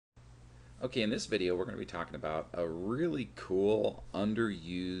Okay, in this video we're going to be talking about a really cool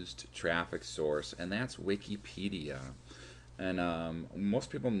underused traffic source, and that's Wikipedia. And most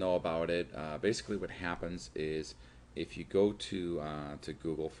people know about it. Basically what happens is if you go to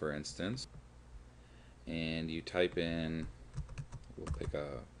Google, for instance, and you type in, we'll pick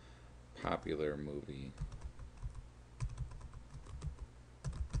a popular movie.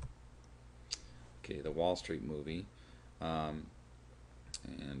 Okay, the Wall Street movie.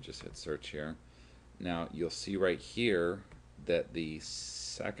 And just hit search here. Now you'll see right here that the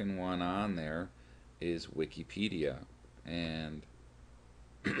second one on there is Wikipedia, and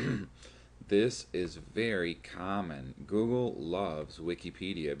this is very common. Google loves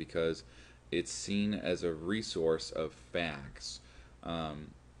Wikipedia because it's seen as a resource of facts.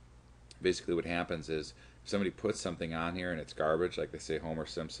 Basically what happens is if somebody puts something on here and it's garbage, like they say Homer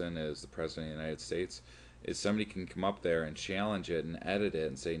Simpson is the president of the United States, is somebody can come up there and challenge it and edit it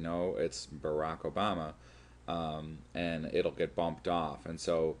and say no, it's Barack Obama, and it'll get bumped off. And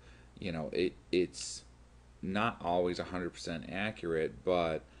so it's not always 100% accurate,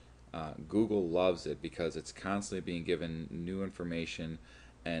 but Google loves it because it's constantly being given new information,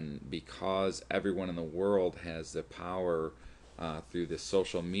 and because everyone in the world has the power through the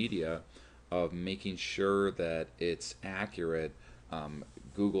social media of making sure that it's accurate.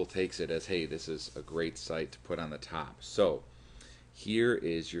 Google takes it as, hey, this is a great site to put on the top. So here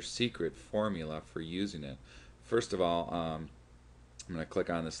is your secret formula for using it. First of all, I'm going to click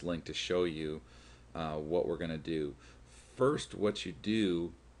on this link to show you what we're going to do. First, what you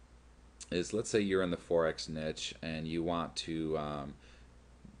do is, let's say you're in the Forex niche and you want to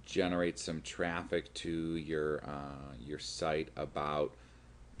generate some traffic to your site about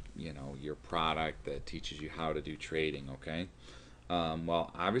your product that teaches you how to do trading. Okay.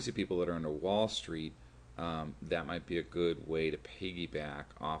 Well, obviously people that are under Wall Street, that might be a good way to piggyback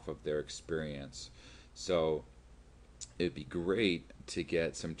off of their experience. So it'd be great to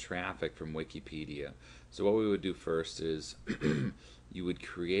get some traffic from Wikipedia. So what we would do first is you would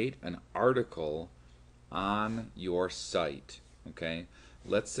create an article on your site. Okay,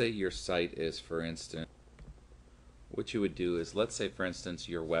 let's say your site is, for instance, what you would do is, let's say for instance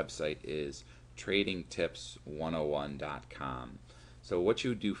your website is tradingtips101.com. So what you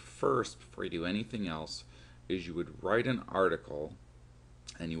would do first before you do anything else is you would write an article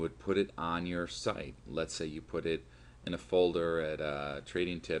and you would put it on your site. Let's say you put it in a folder at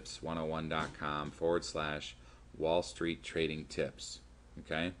tradingtips101.com/Wall Street Trading Tips.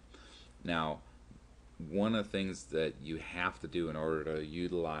 Okay? Now, one of the things that you have to do in order to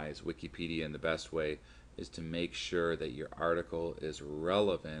utilize Wikipedia in the best way is to make sure that your article is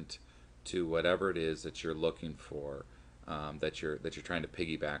relevant to whatever it is that you're looking for, that you're trying to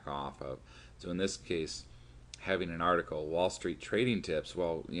piggyback off of. So in this case, having an article, Wall Street Trading Tips,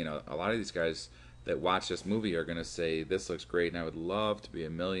 well, a lot of these guys that watch this movie are going to say, this looks great and I would love to be a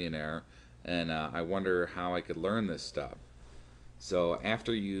millionaire, and I wonder how I could learn this stuff. So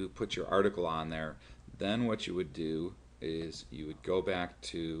after you put your article on there, then what you would do is you would go back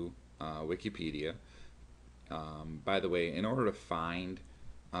to Wikipedia. By the way, in order to find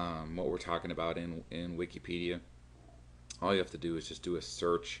what we're talking about in Wikipedia, all you have to do is just do a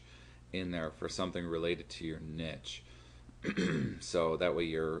search in there for something related to your niche. So that way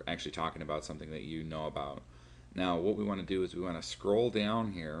you're actually talking about something that you know about. Now what we want to do is we want to scroll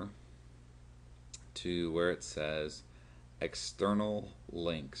down here to where it says external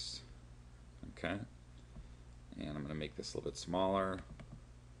links. Okay, and I'm going to make this a little bit smaller.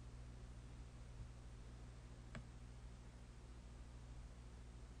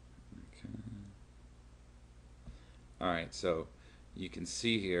 Alright, so you can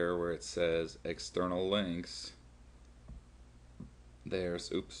see here where it says external links.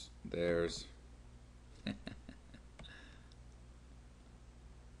 There's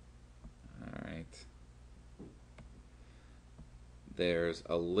alright. There's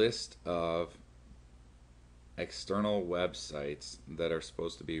a list of external websites that are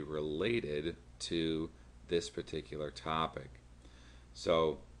supposed to be related to this particular topic.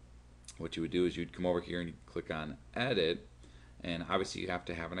 So what you would do is you'd come over here and you'd click on edit, and obviously you have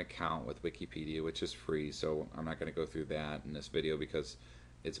to have an account with Wikipedia, which is free, so I'm not going to go through that in this video because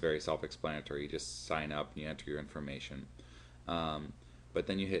it's very self-explanatory. You just sign up and you enter your information, but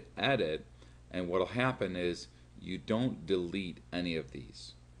then you hit edit, and what'll happen is you don't delete any of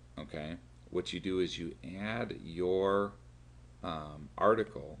these. Okay, what you do is you add your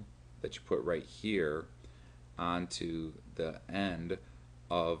article that you put right here onto the end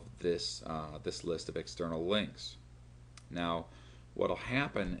of this this list of external links. Now what'll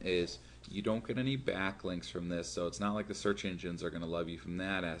happen is You don't get any backlinks from this, so it's not like the search engines are going to love you from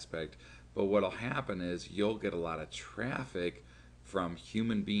that aspect. But what'll happen is you'll get a lot of traffic from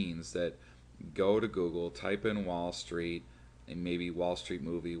human beings that go to Google, type in Wall Street, and maybe Wall Street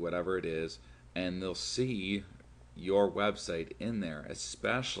movie, whatever it is, and they'll see your website in there,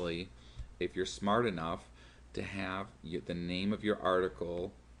 especially if you're smart enough to have the name of your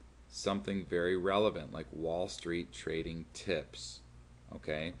article something very relevant, like Wall Street trading tips,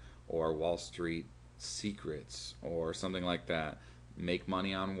 okay, or Wall Street secrets, or something like that. Make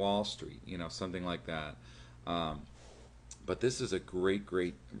money on Wall Street, something like that. But this is a great,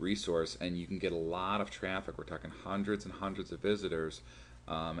 great resource, and you can get a lot of traffic. We're talking hundreds and hundreds of visitors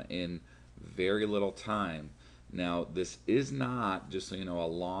in very little time. Now, this is not just a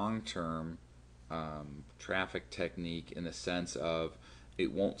long-term traffic technique in the sense of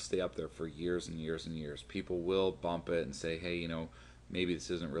it won't stay up there for years and years and years. People will bump it and say, hey, maybe this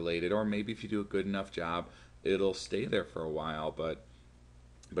isn't related, or maybe if you do a good enough job, it'll stay there for a while. But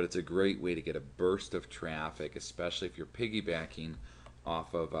it's a great way to get a burst of traffic, especially if you're piggybacking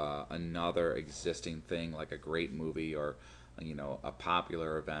off of another existing thing like a great movie or a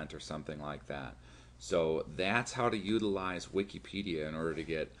popular event or something like that. So that's how to utilize Wikipedia in order to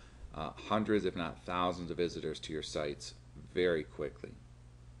get hundreds, if not thousands, of visitors to your sites very quickly.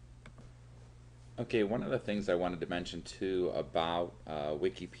 Okay, one of the things I wanted to mention too about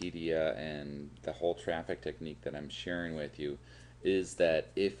Wikipedia and the whole traffic technique that I'm sharing with you is that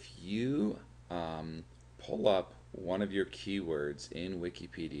if you pull up one of your keywords in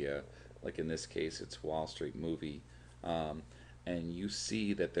Wikipedia, like in this case it's Wall Street movie, and you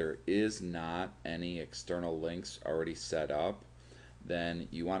see that there is not any external links already set up, then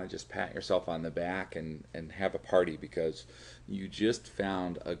you want to just pat yourself on the back and have a party, because you just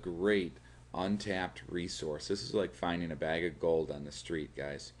found a great untapped resource. This is like finding a bag of gold on the street,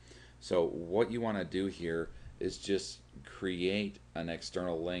 guys. So what you want to do here is just create an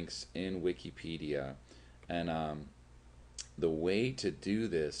external links in Wikipedia, and the way to do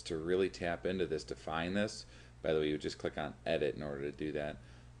this, to really tap into this, to find this, by the way, you just click on edit in order to do that,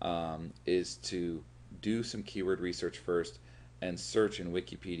 is to do some keyword research first and search in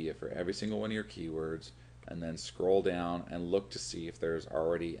Wikipedia for every single one of your keywords, and then scroll down and look to see if there's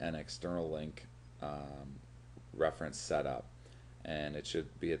already an external link reference set up, and it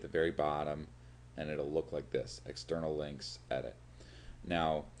should be at the very bottom, and it'll look like this: external links, edit.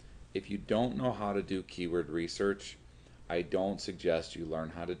 Now, if you don't know how to do keyword research, I don't suggest you learn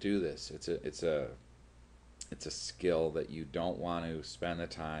how to do this. It's a skill that you don't want to spend the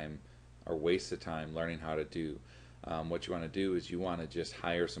time or waste the time learning how to do. What you want to do is you want to just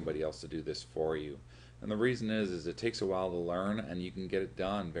hire somebody else to do this for you. And the reason is it takes a while to learn, and you can get it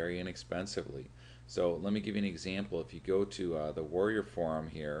done very inexpensively. So let me give you an example. If you go to the Warrior Forum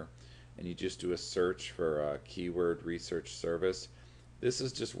here, and you just do a search for keyword research service, this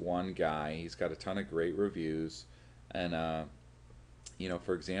is just one guy. He's got a ton of great reviews, and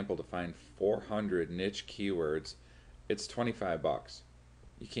for example, to find 400 niche keywords, it's 25 bucks.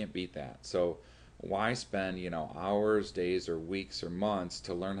 You can't beat that. So why spend hours, days, or weeks or months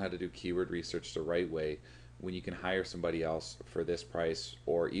to learn how to do keyword research the right way when you can hire somebody else for this price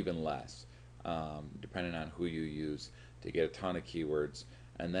or even less, depending on who you use, to get a ton of keywords,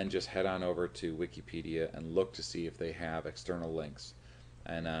 and then just head on over to Wikipedia and look to see if they have external links.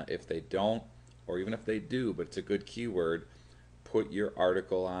 And if they don't, or even if they do, but it's a good keyword, put your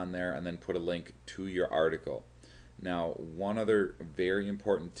article on there and then put a link to your article. Now, one other very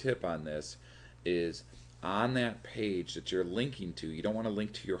important tip on this is on that page that you're linking to, you don't want to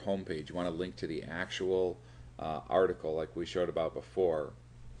link to your home page. You want to link to the actual article like we showed about before.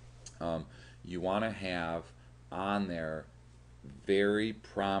 You want to have on there very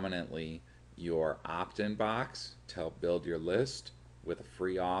prominently your opt-in box to help build your list with a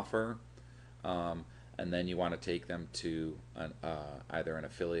free offer, and then you want to take them to either an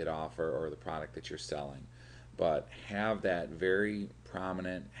affiliate offer or the product that you're selling. But have that very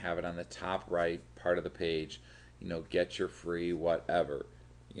prominent, have it on the top right part of the page, get your free whatever,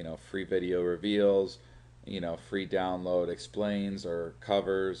 free video reveals, free download explains or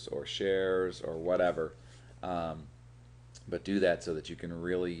covers or shares or whatever. But do that so that you can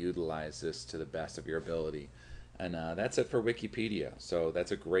really utilize this to the best of your ability. And that's it for Wikipedia. So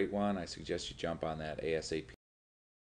that's a great one. I suggest you jump on that ASAP.